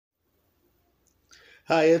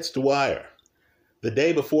Hi, it's Dwyer. The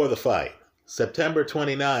day before the fight, September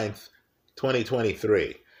 29th,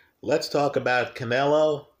 2023. Let's talk about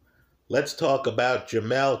Canelo. Let's talk about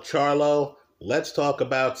Charlo. Let's talk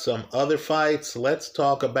about some other fights. Let's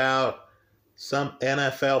talk about some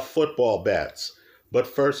NFL football bets. But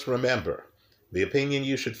first, remember, the opinion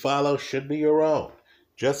you should follow should be your own.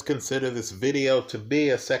 Just consider this video to be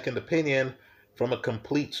a second opinion from a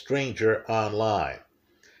complete stranger online.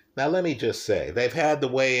 Now, let me just say, they've had the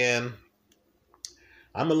weigh-in.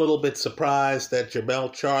 I'm a little bit surprised that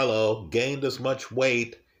Charlo gained as much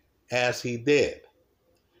weight as he did,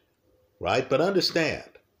 right? But understand,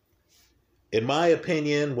 in my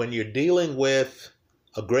opinion, when you're dealing with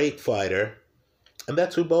a great fighter, and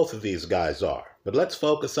that's who both of these guys are, but let's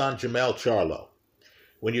focus on Charlo.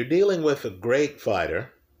 When you're dealing with a great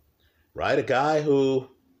fighter, right, a guy who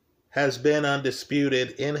has been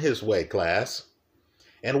undisputed in his weight class,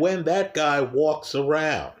 and when that guy walks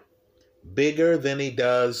around bigger than he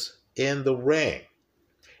does in the ring,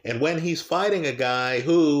 and when he's fighting a guy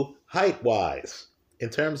who, height-wise, in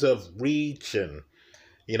terms of reach and,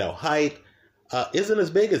 height, isn't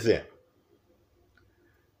as big as him,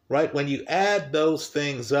 right? When you add those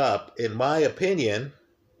things up, in my opinion,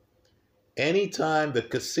 anytime the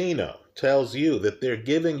casino tells you that they're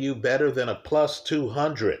giving you better than a plus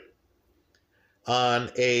 200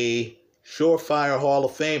 on a surefire Hall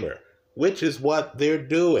of Famer, which is what they're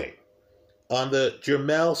doing on the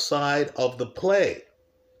Jermell side of the play,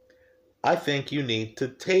 I think you need to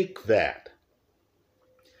take that.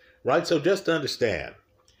 Right? So just understand,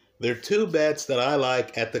 there are two bets that I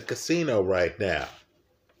like at the casino right now.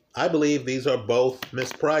 I believe these are both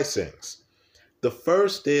mispricings. The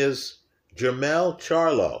first is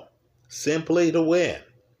Charlo, simply to win.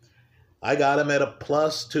 I got him at a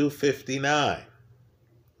plus 259.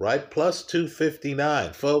 Right? Plus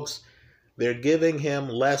 259. Folks, they're giving him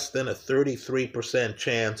less than a 33%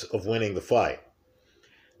 chance of winning the fight.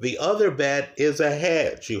 The other bet is a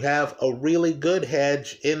hedge. You have a really good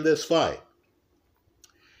hedge in this fight.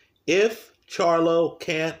 If Charlo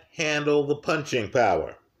can't handle the punching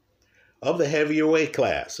power of the heavier weight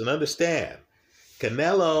class, and understand,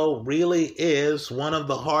 Canelo really is one of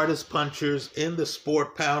the hardest punchers in the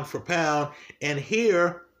sport pound for pound, and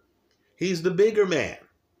here he's the bigger man.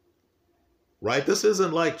 Right? This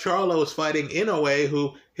isn't like Charlo is fighting Inoue,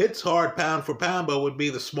 who hits hard pound for pound but would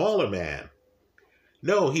be the smaller man.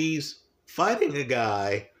 No, he's fighting a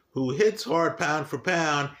guy who hits hard pound for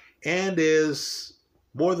pound and is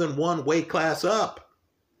more than one weight class up.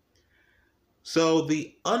 So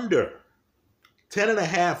the under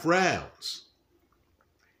 10.5 rounds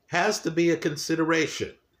has to be a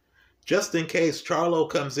consideration, just in case Charlo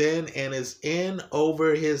comes in and is in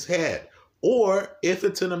over his head. Or if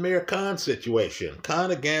it's an Amir Khan situation, Khan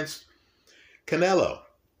against Canelo,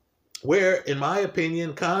 where, in my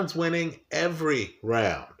opinion, Khan's winning every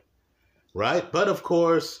round, right? But, of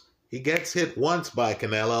course, he gets hit once by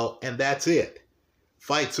Canelo, and that's it.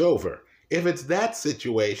 Fight's over. If it's that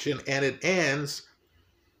situation and it ends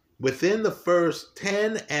within the first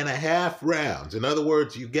 10.5 rounds, in other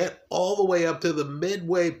words, you get all the way up to the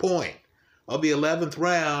midway point of the 11th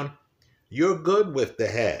round, you're good with the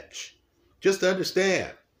hedge. Just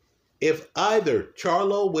understand, if either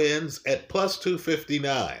Charlo wins at plus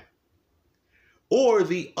 259 or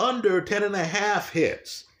the under 10.5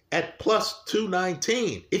 hits at plus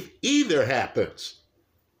 219, if either happens,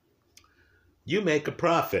 you make a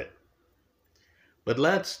profit. But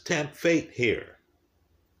let's tempt fate here.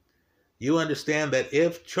 You understand that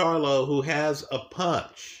if Charlo, who has a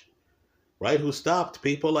punch, right, who stopped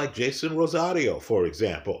people like Jason Rosario, for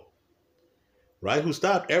example, right, who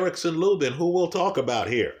stopped Erickson Lubin, who we'll talk about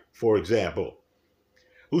here, for example,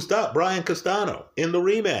 who stopped Brian Castano in the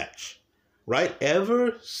rematch, right?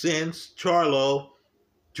 Ever since Charlo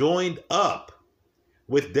joined up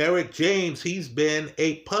with Derek James, he's been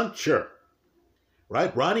a puncher,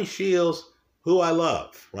 right? Ronnie Shields, who I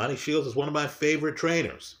love. Ronnie Shields is one of my favorite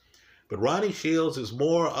trainers. But Ronnie Shields is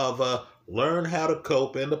more of a learn how to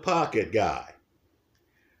cope in the pocket guy.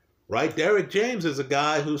 Right? Derek James is a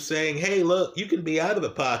guy who's saying, hey, look, you can be out of the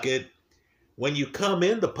pocket. When you come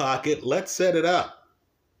in the pocket, let's set it up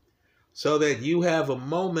so that you have a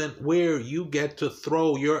moment where you get to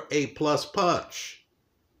throw your A-plus punch.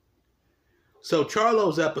 So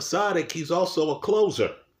Charlo's episodic. He's also a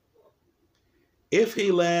closer. If he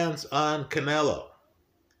lands on Canelo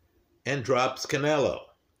and drops Canelo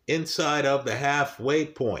inside of the halfway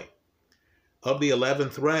point of the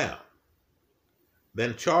 11th round,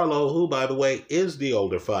 then Charlo, who, by the way, is the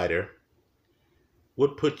older fighter,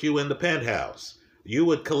 would put you in the penthouse. you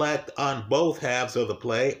would collect on both halves of the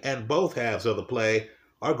play, and both halves of the play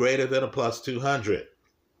are greater than a plus 200.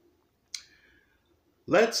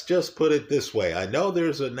 Let's just put it this way. I know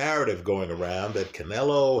there's a narrative going around that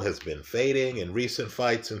Canelo has been fading in recent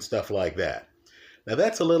fights and stuff like that. Now,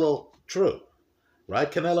 that's a little true,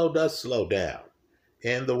 right? Canelo does slow down.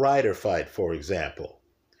 In the Ryder fight, for example,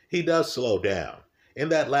 he does slow down. In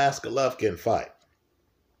that last Golovkin fight.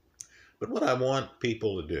 But what I want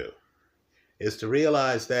people to do is to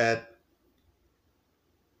realize that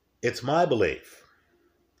it's my belief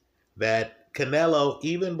that Canelo,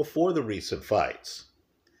 even before the recent fights,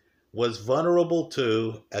 was vulnerable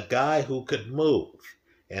to a guy who could move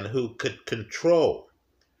and who could control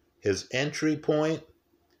his entry point,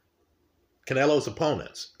 Canelo's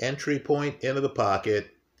opponent's entry point into the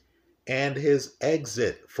pocket, and his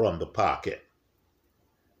exit from the pocket.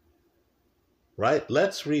 Right?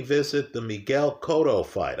 Let's revisit the Miguel Cotto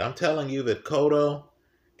fight. I'm telling you that Cotto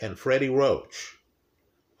and Freddie Roach,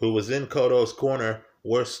 who was in Cotto's corner,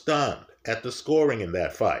 were stunned at the scoring in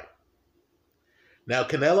that fight. Now,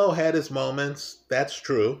 Canelo had his moments. That's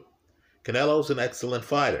true. Canelo's an excellent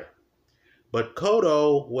fighter. But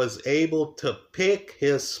Cotto was able to pick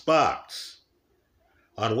his spots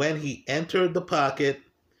on when he entered the pocket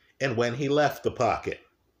and when he left the pocket.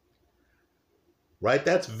 Right?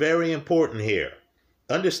 That's very important here.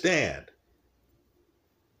 Understand,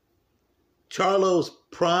 Charlo's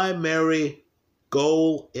primary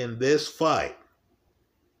goal in this fight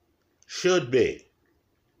should be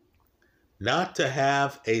not to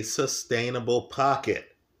have a sustainable pocket.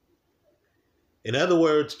 In other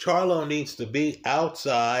words, Charlo needs to be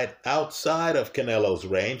outside of Canelo's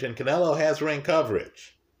range, and Canelo has ring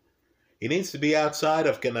coverage. He needs to be outside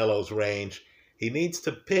of Canelo's range. He needs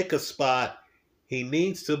to pick a spot. He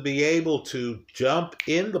needs to be able to jump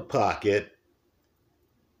in the pocket,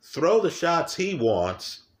 throw the shots he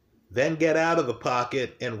wants, then get out of the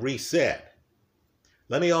pocket and reset.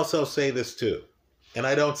 Let me also say this too, and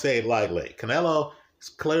I don't say it lightly. Canelo is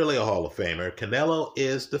clearly a Hall of Famer. Canelo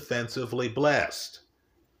is defensively blessed.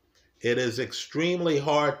 It is extremely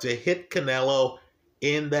hard to hit Canelo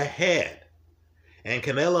in the head, and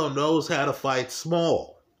Canelo knows how to fight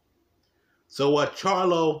small. So what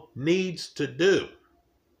Charlo needs to do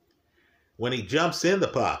when he jumps in the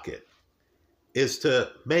pocket is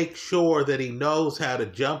to make sure that he knows how to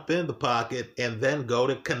jump in the pocket and then go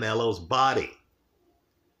to Canelo's body.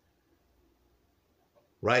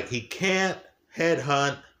 Right? He can't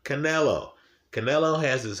headhunt Canelo. Canelo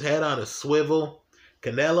has his head on a swivel.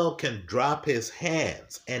 Canelo can drop his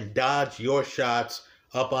hands and dodge your shots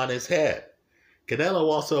up on his head.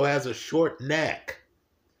 Canelo also has a short neck.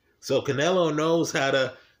 So Canelo knows how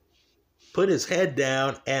to put his head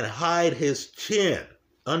down and hide his chin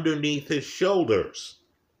underneath his shoulders.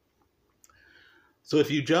 So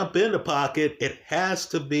if you jump in the pocket, it has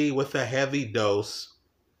to be with a heavy dose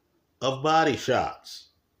of body shots.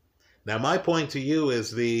 Now, my point to you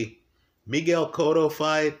is the Miguel Cotto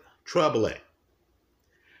fight, troubling.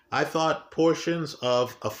 I thought portions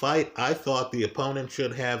of a fight I thought the opponent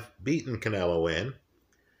should have beaten Canelo in,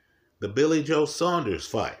 the Billy Joe Saunders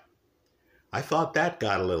fight. I thought that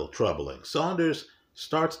got a little troubling. Saunders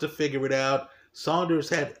starts to figure it out. Saunders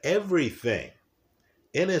had everything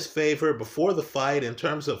in his favor before the fight in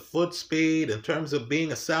terms of foot speed, in terms of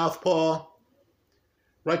being a southpaw.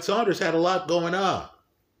 Right, Saunders had a lot going on.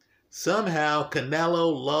 Somehow,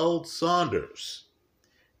 Canelo lulled Saunders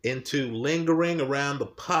into lingering around the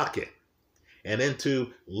pocket and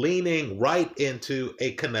into leaning right into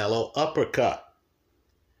a Canelo uppercut.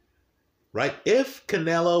 Right? If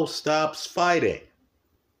Canelo stops fighting,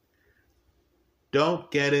 don't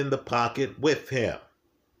get in the pocket with him.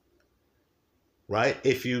 Right?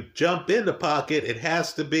 If you jump in the pocket, it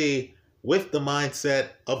has to be with the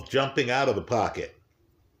mindset of jumping out of the pocket.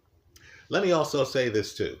 Let me also say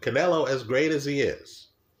this too. Canelo, as great as he is,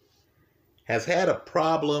 has had a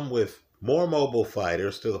problem with more mobile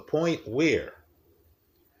fighters to the point where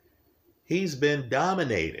he's been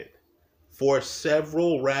dominated for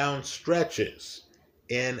several round stretches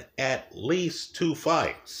in at least 2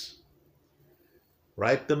 fights.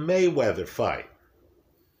 Right? The Mayweather fight.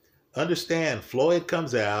 Understand, Floyd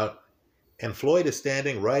comes out and Floyd is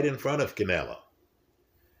standing right in front of Canelo.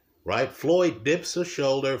 Right? Floyd dips a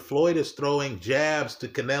shoulder. Floyd is throwing jabs to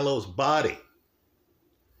Canelo's body.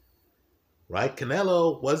 Right?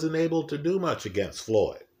 Canelo wasn't able to do much against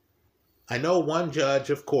Floyd. I know one judge,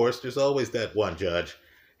 of course, there's always that one judge,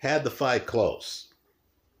 had the fight close.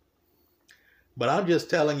 But I'm just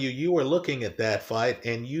telling you, you were looking at that fight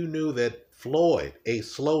and you knew that Floyd, a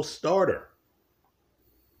slow starter,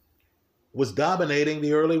 was dominating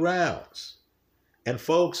the early rounds. And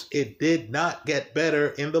folks, it did not get better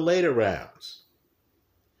in the later rounds.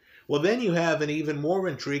 Well, then you have an even more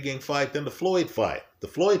intriguing fight than the Floyd fight. The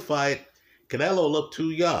Floyd fight, Canelo looked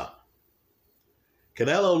too young.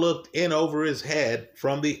 Canelo looked in over his head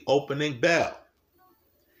from the opening bell.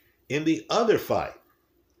 In the other fight,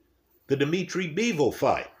 the Dimitri Bivol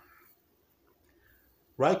fight,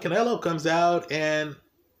 right? Canelo comes out and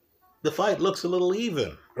the fight looks a little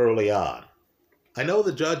even early on. I know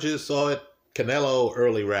the judges saw it Canelo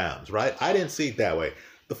early rounds, right? I didn't see it that way.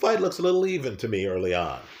 The fight looks a little even to me early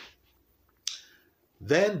on.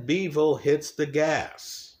 Then Bivol hits the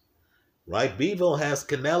gas, right? Bivol has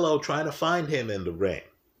Canelo trying to find him in the ring.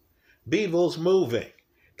 Bivol's moving.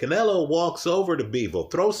 Canelo walks over to Bivol,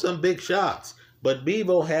 throws some big shots, but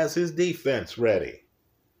Bivol has his defense ready.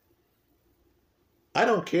 I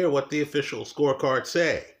don't care what the official scorecards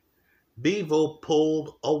say. Bivol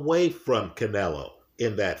pulled away from Canelo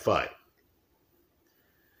in that fight.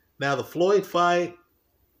 Now the Floyd fight,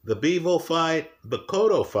 the Bivol fight, the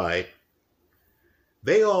Cotto fight,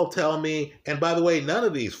 they all tell me, and by the way, none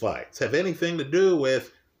of these fights have anything to do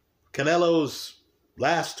with Canelo's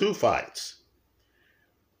last two fights.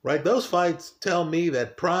 Right? Those fights tell me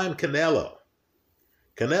that prime Canelo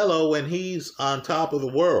when he's on top of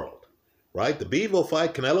the world, right? The Bivol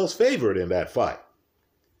fight, Canelo's favored in that fight.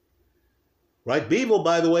 Right? Bivol,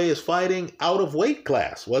 by the way, is fighting out of weight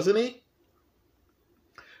class, wasn't he?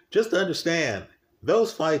 Just to understand,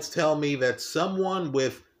 those fights tell me that someone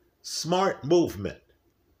with smart movement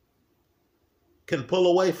can pull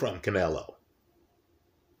away from Canelo.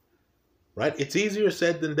 Right? It's easier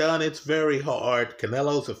said than done. It's very hard.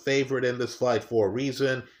 Canelo's a favorite in this fight for a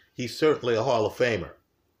reason. He's certainly a Hall of Famer.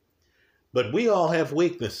 But we all have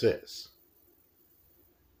weaknesses.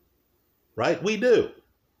 Right? We do.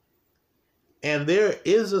 And there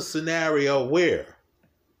is a scenario where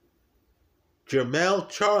Jermell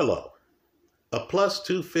Charlo, a plus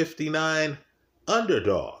 259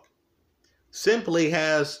 underdog, simply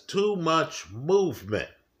has too much movement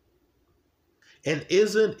and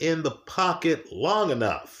isn't in the pocket long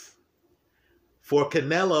enough for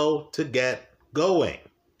Canelo to get going.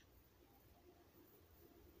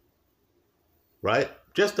 Right?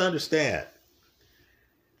 Just understand,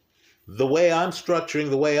 the way I'm structuring,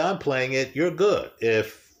 the way I'm playing it, you're good.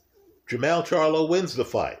 If Jermell Charlo wins the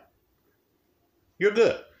fight, you're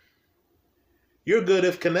good. You're good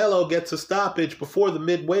if Canelo gets a stoppage before the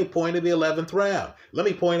midway point of the 11th round. Let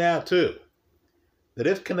me point out, too, that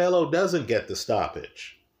if Canelo doesn't get the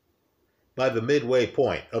stoppage by the midway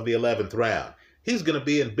point of the 11th round, he's going to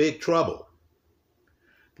be in big trouble.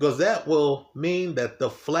 Because that will mean that the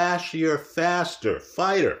flashier, faster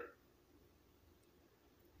fighter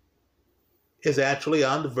is actually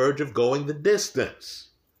on the verge of going the distance.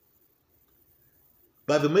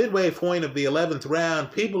 By the midway point of the 11th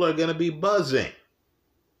round, people are going to be buzzing.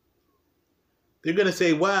 They're going to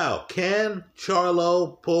say, wow, can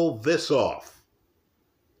Charlo pull this off?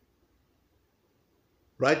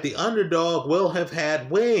 Right? The underdog will have had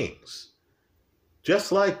wings.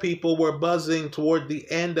 Just like people were buzzing toward the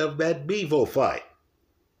end of that Bivol fight.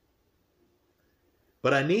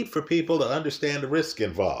 But I need for people to understand the risk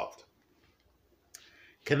involved.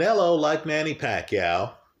 Canelo, like Manny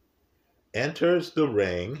Pacquiao, enters the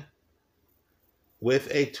ring with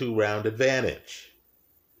a 2-round advantage.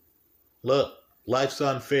 Look, life's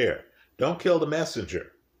unfair. Don't kill the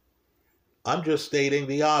messenger. I'm just stating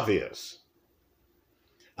the obvious.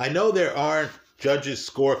 I know there aren't judges'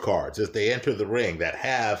 scorecards as they enter the ring that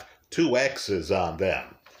have 2 X's on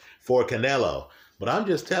them for Canelo, but I'm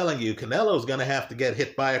just telling you, Canelo's going to have to get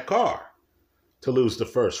hit by a car to lose the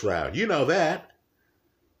first round. You know that.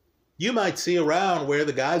 You might see a round where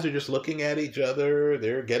the guys are just looking at each other,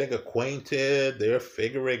 they're getting acquainted, they're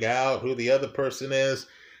figuring out who the other person is.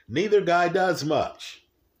 Neither guy does much.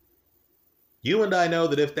 You and I know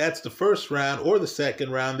that if that's the first round or the second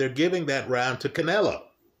round, they're giving that round to Canelo.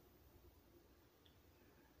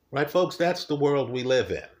 Right, folks? That's the world we live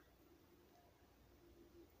in.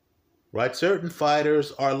 Right? Certain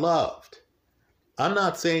fighters are loved. I'm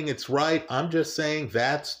not saying it's right. I'm just saying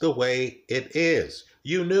that's the way it is.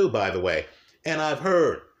 You knew, by the way, and I've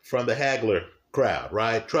heard from the Hagler crowd,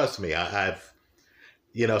 right? Trust me, I've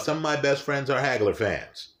some of my best friends are Hagler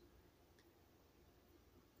fans.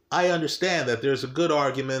 I understand that there's a good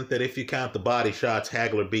argument that if you count the body shots,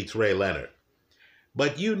 Hagler beats Ray Leonard.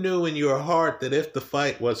 But you knew in your heart that if the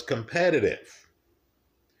fight was competitive,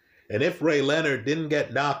 and if Ray Leonard didn't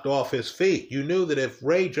get knocked off his feet, you knew that if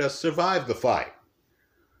Ray just survived the fight,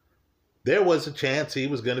 there was a chance he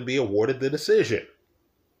was going to be awarded the decision.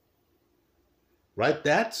 Right?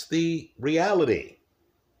 That's the reality.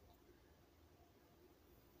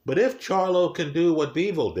 But if Charlo can do what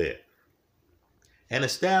Bivol did and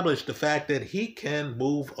establish the fact that he can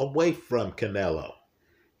move away from Canelo,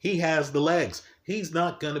 he has the legs. He's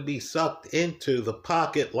not going to be sucked into the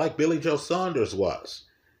pocket like Billy Joe Saunders was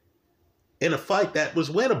in a fight that was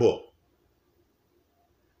winnable.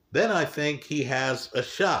 Then I think he has a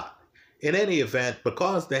shot. In any event,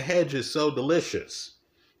 because the hedge is so delicious,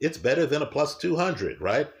 it's better than a plus 200,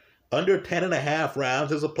 right? Under 10.5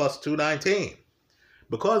 rounds is a plus 219.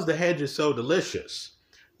 Because the hedge is so delicious,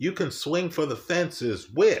 you can swing for the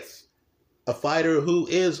fences with a fighter who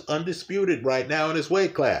is undisputed right now in his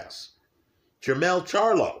weight class,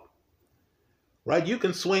 Charlo, right? You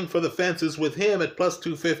can swing for the fences with him at plus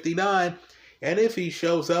 259, and if he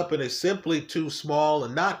shows up and is simply too small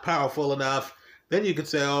and not powerful enough, then you can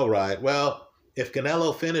say, all right, well, if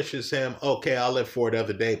Canelo finishes him, okay, I'll live for it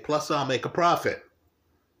another day, plus I'll make a profit.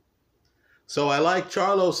 So I like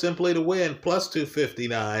Charlo simply to win plus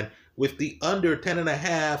 259 with the under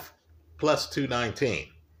 10.5 plus 219.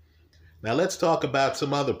 Now let's talk about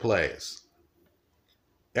some other plays.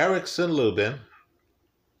 Erickson Lubin,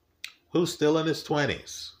 who's still in his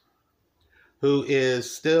 20s, who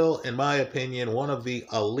is still, in my opinion, one of the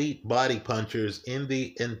elite body punchers in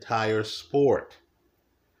the entire sport.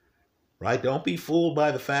 Right? Don't be fooled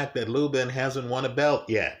by the fact that Lubin hasn't won a belt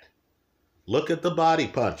yet. Look at the body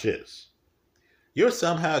punches. You're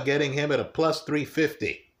somehow getting him at a plus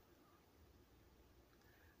 350.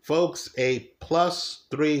 Folks, a plus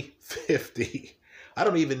 350. I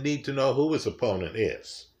don't even need to know who his opponent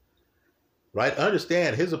is. Right?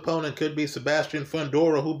 Understand, his opponent could be Sebastian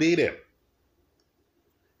Fundora, who beat him.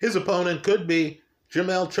 His opponent could be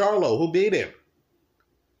Charlo, who beat him.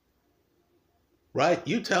 Right?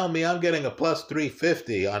 You tell me I'm getting a plus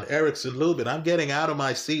 350 on Erickson Lubin. I'm getting out of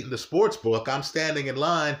my seat in the sports book. I'm standing in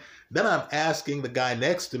line. Then I'm asking the guy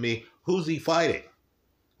next to me, who's he fighting?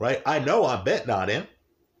 Right? I know I'm betting on him.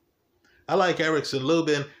 I like Erickson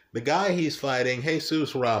Lubin. The guy he's fighting,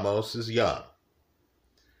 Jesus Ramos, is young.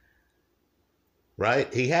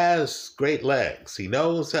 Right? He has great legs. He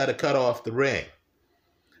knows how to cut off the ring.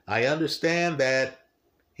 I understand that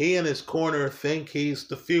he and his corner think he's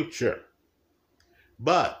the future.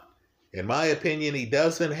 But, in my opinion, he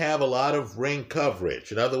doesn't have a lot of ring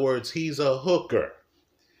coverage. In other words, he's a hooker.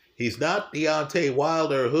 He's not Deontay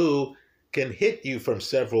Wilder, who can hit you from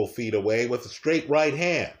several feet away with a straight right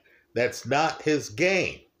hand. That's not his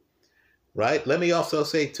game. Right? Let me also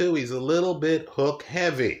say, too, he's a little bit hook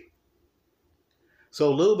heavy.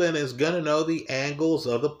 So Lubin is going to know the angles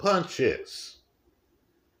of the punches.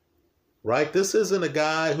 Right? This isn't a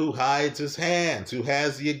guy who hides his hands, who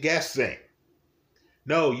has you guessing.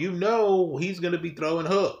 No, you know he's going to be throwing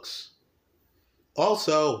hooks.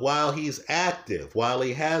 Also, while he's active, while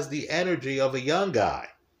he has the energy of a young guy,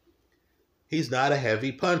 he's not a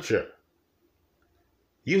heavy puncher.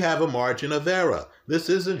 You have a margin of error. This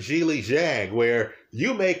isn't Zhili Zhang, where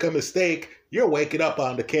you make a mistake, you're waking up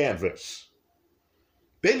on the canvas.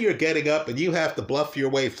 Then you're getting up and you have to bluff your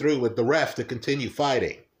way through with the ref to continue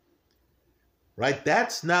fighting. Right?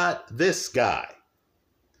 That's not this guy.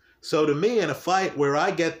 So to me, in a fight where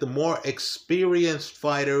I get the more experienced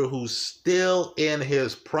fighter who's still in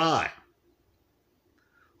his prime,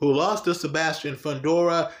 who lost to Sebastian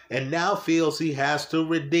Fundora and now feels he has to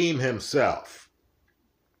redeem himself,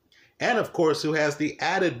 and of course who has the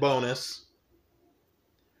added bonus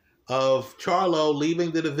of Charlo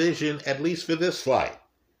leaving the division, at least for this fight.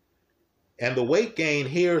 And the weight gain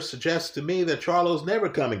here suggests to me that Charlo's never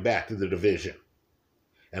coming back to the division.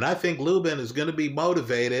 And I think Lubin is going to be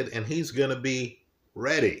motivated and he's going to be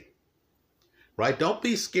ready. Right? Don't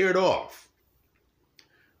be scared off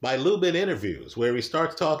by Lubin interviews where he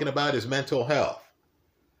starts talking about his mental health.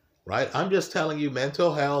 Right? I'm just telling you,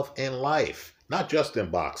 mental health in life, not just in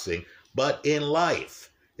boxing, but in life,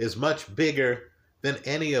 is much bigger than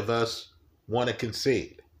any of us want to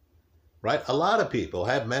concede. Right? A lot of people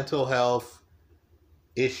have mental health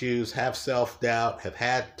issues, have self-doubt, have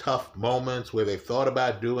had tough moments where they've thought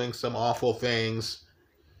about doing some awful things.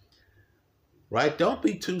 Right? Don't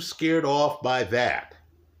be too scared off by that.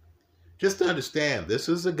 Just understand, this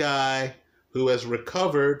is a guy who has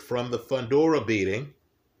recovered from the Fundora beating,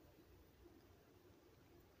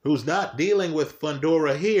 who's not dealing with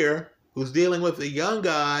Fundora here, who's dealing with a young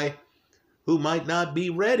guy who might not be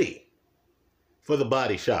ready for the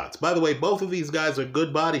body shots. By the way, both of these guys are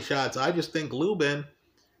good body shots. I just think Lubin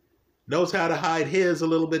knows how to hide his a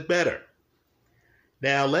little bit better.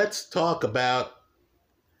 Now, let's talk about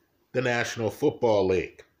the National Football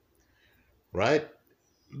League. Right?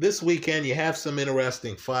 This weekend, you have some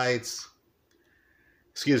interesting fights.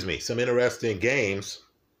 Some interesting games.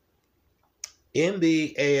 In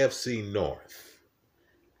the AFC North,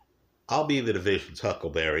 I'll be the division's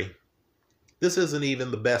Huckleberry. This isn't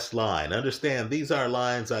even the best line. Understand, these are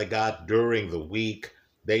lines I got during the week.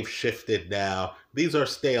 They've shifted now. These are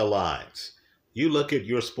stale lines. You look at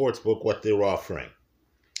your sports book, what they're offering.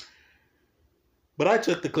 But I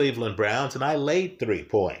took the Cleveland Browns and I laid 3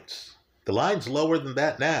 points. The line's lower than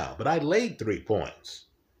that now, but I laid 3 points.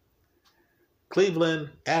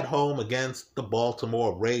 Cleveland at home against the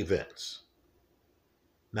Baltimore Ravens.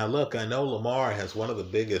 Now look, I know Lamar has one of the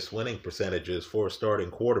biggest winning percentages for a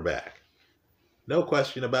starting quarterback. No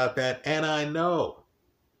question about that. And I know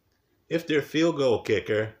if their field goal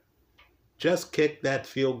kicker just kicked that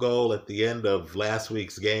field goal at the end of last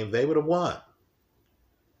week's game, they would have won.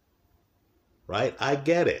 Right? I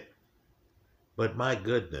get it. But my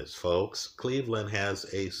goodness, folks, Cleveland has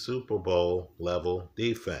a Super Bowl level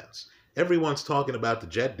defense. Everyone's talking about the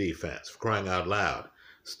Jet defense, for crying out loud.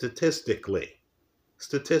 Statistically,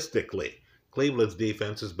 Cleveland's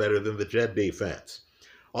defense is better than the Jet defense.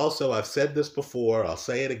 Also, I've said this before, I'll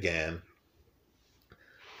say it again.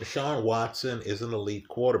 Deshaun Watson is an elite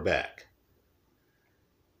quarterback.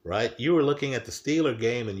 Right? You were looking at the Steeler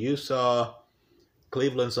game and you saw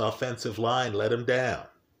Cleveland's offensive line let him down.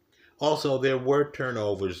 Also, there were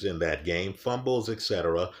turnovers in that game, fumbles,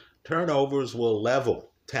 etc. Turnovers will level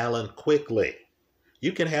talent quickly.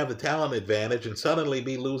 You can have the talent advantage and suddenly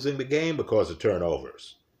be losing the game because of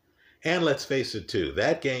turnovers. And let's face it too,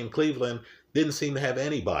 that game, Cleveland didn't seem to have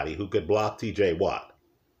anybody who could block TJ Watt.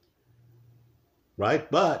 Right?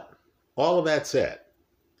 But all of that said,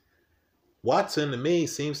 Watson to me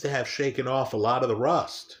seems to have shaken off a lot of the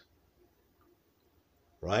rust.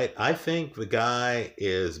 Right? I think the guy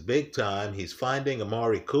is big time. He's finding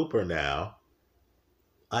Amari Cooper now.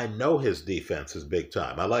 I know his defense is big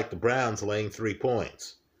time. I like the Browns laying 3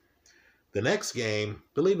 points. The next game,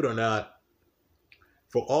 believe it or not,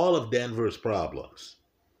 for all of Denver's problems,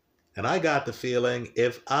 and I got the feeling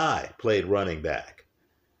if I played running back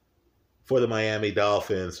for the Miami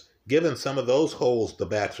Dolphins, given some of those holes the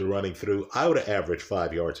backs are running through, I would have averaged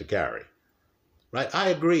 5 yards a carry. Right? I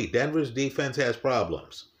agree, Denver's defense has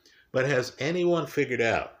problems. But has anyone figured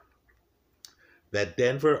out that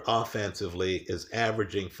Denver offensively is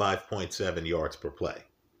averaging 5.7 yards per play?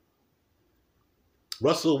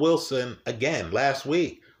 Russell Wilson, again, last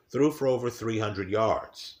week, threw for over 300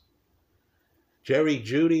 yards. Jerry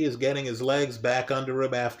Jeudy is getting his legs back under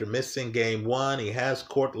him after missing game 1. He has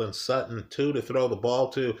Cortland Sutton, 2 to throw the ball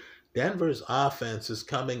to. Denver's offense is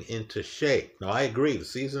coming into shape. Now, I agree, the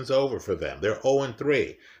season's over for them. They're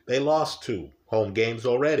 0-3. They lost 2 home games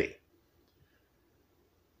already.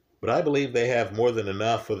 But I believe they have more than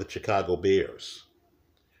enough for the Chicago Bears.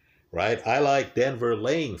 Right? I like Denver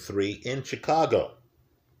laying 3 in Chicago.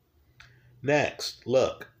 Next,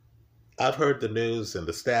 look, I've heard the news and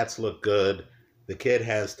the stats look good. The kid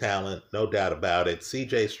has talent, no doubt about it.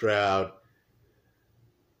 C.J. Stroud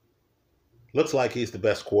looks like he's the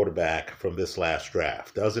best quarterback from this last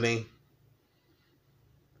draft, doesn't he?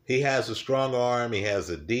 He has a strong arm. He has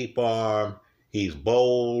a deep arm. He's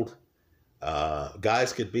bold.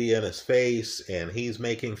 Guys could be in his face, and he's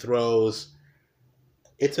making throws.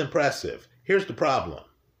 It's impressive. Here's the problem.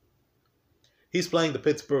 He's playing the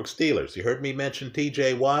Pittsburgh Steelers. You heard me mention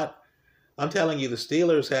TJ Watt? I'm telling you, the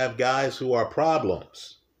Steelers have guys who are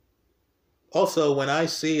problems. Also, when I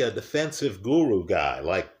see a defensive guru guy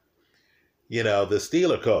like, the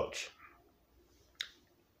Steeler coach,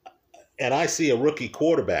 and I see a rookie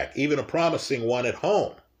quarterback, even a promising one at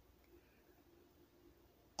home,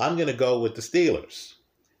 I'm going to go with the Steelers.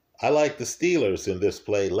 I like the Steelers in this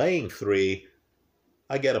play. Laying 3,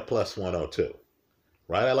 I get a plus 102.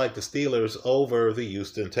 Right? I like the Steelers over the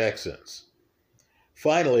Houston Texans.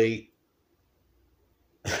 Finally,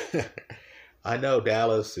 I know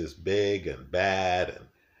Dallas is big and bad,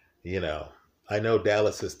 and, I know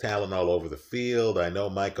Dallas has talent all over the field. I know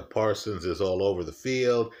Micah Parsons is all over the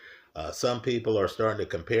field. Some people are starting to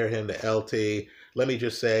compare him to LT. Let me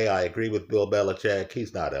just say, I agree with Bill Belichick.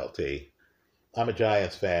 He's not LT. I'm a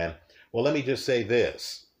Giants fan. Well, let me just say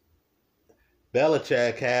this.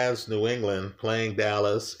 Belichick has New England playing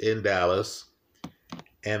Dallas in Dallas,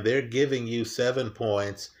 and they're giving you 7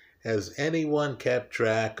 points. Has anyone kept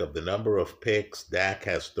track of the number of picks Dak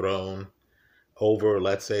has thrown over,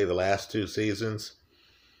 let's say, the last 2 seasons?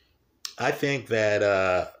 I think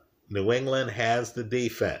that New England has the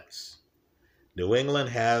defense. New England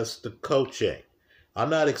has the coaching.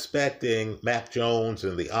 I'm not expecting Mac Jones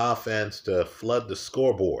and the offense to flood the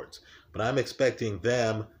scoreboards, but I'm expecting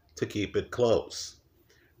them to keep it close.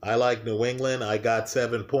 I like New England. I got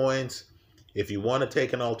 7 points. If you want to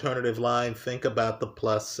take an alternative line, think about the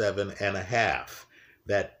plus 7.5.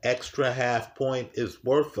 That extra half point is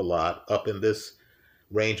worth a lot up in this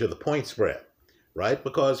range of the point spread, right?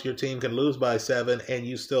 Because your team can lose by 7 and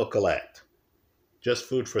you still collect. Just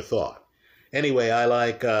food for thought. Anyway,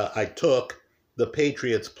 I took the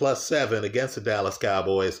Patriots plus 7 against the Dallas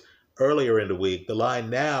Cowboys earlier in the week. The line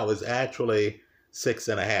now is actually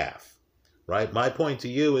 6.5, right? My point to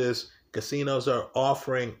you is casinos are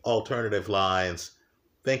offering alternative lines.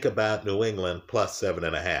 Think about New England plus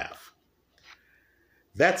 7.5.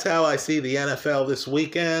 That's how I see the NFL this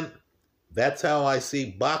weekend. That's how I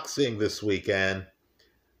see boxing this weekend.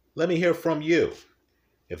 Let me hear from you.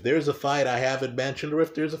 If there's a fight I haven't mentioned, or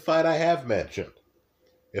if there's a fight I have mentioned,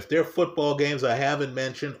 if there are football games I haven't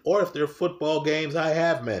mentioned, or if there are football games I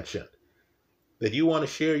have mentioned that you want to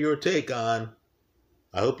share your take on,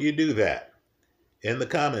 I hope you do that in the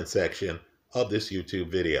comment section of this YouTube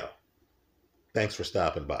video. Thanks for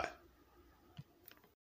stopping by.